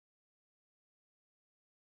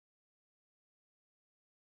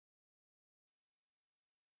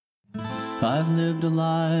I've lived a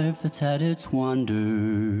life that's had its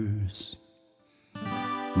wonders,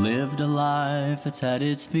 lived a life that's had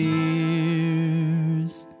its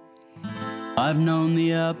fears. I've known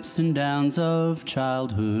the ups and downs of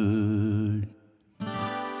childhood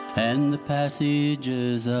and the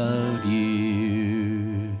passages of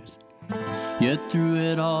years. Yet through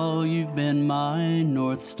it all you've been my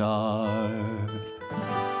North Star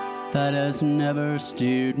that has never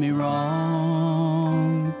steered me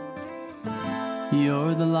wrong.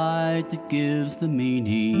 You're the light that gives the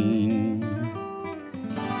meaning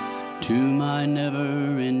to my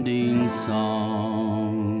never-ending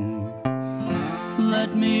song.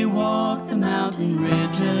 Let me walk the mountain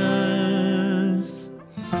ridges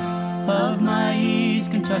of my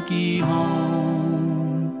East Kentucky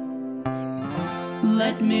home.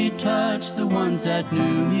 Let me touch the ones that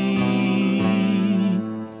knew me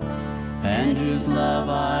and whose love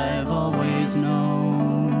I've always known.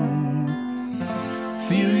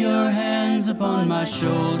 Feel your hands upon my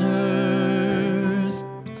shoulders,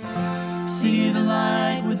 see the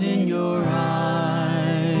light within your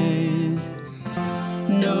eyes,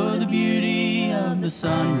 know the beauty of the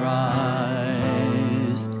sunrise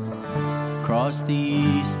across the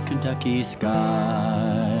East Kentucky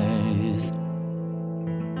skies.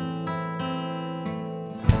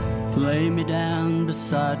 Lay me down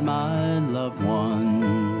beside my loved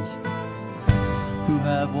ones who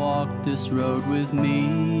have walked this road with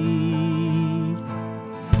me.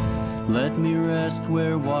 Let me rest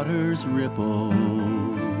where waters ripple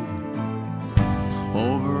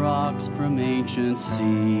over rocks from ancient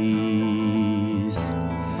seas.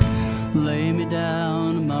 Lay me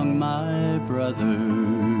down among my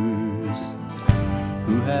brothers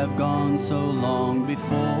who have gone so long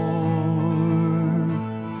before.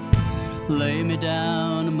 Lay me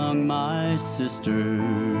down among my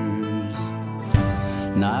sisters,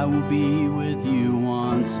 and I will be with you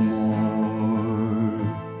once more.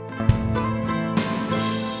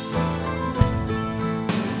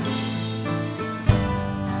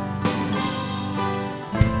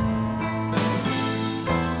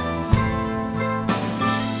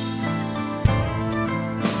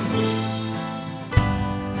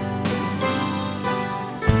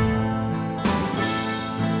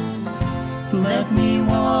 Let me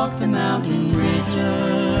walk the mountain ridges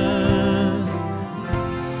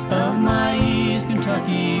of my East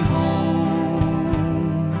Kentucky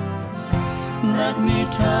home. Let me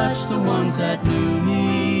touch the ones that knew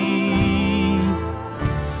me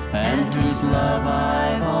and whose love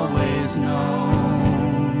I've always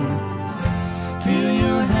known. Feel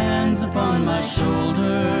your hands upon my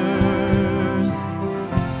shoulders,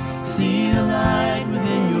 see the light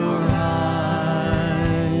within your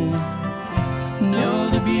eyes, know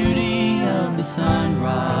the beauty of the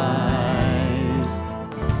sunrise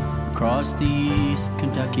across the East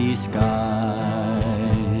Kentucky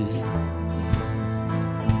skies.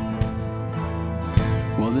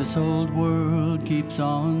 Well, this old world keeps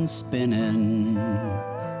on spinning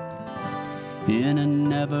in a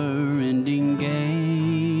never-ending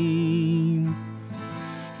game,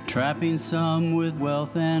 trapping some with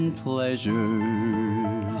wealth and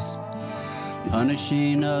pleasures,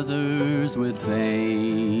 punishing others with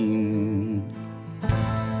fame.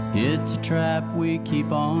 It's a trap we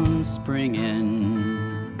keep on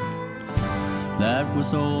springing that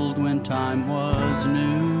was old when time was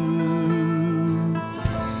new.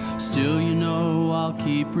 Still, you know, I'll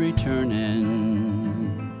keep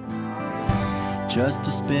returning just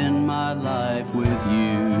to spend my life with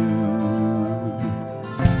you.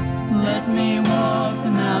 Let me walk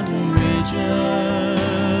the mountain ridges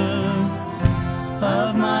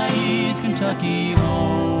of my East Kentucky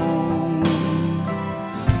home.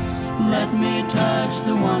 Let me touch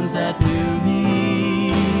the ones that knew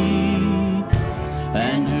me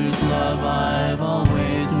and whose love I've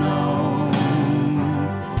always known.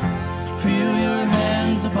 Feel your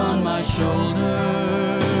hands upon my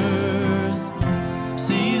shoulders,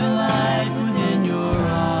 see the light within your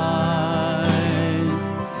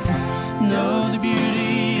eyes, know the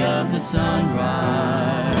beauty of the sunrise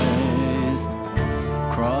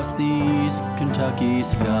across the East Kentucky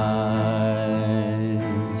skies.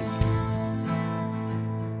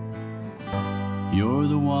 You're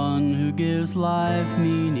the one who gives life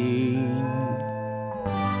meaning,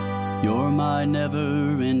 you're my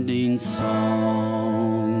never-ending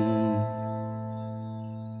song.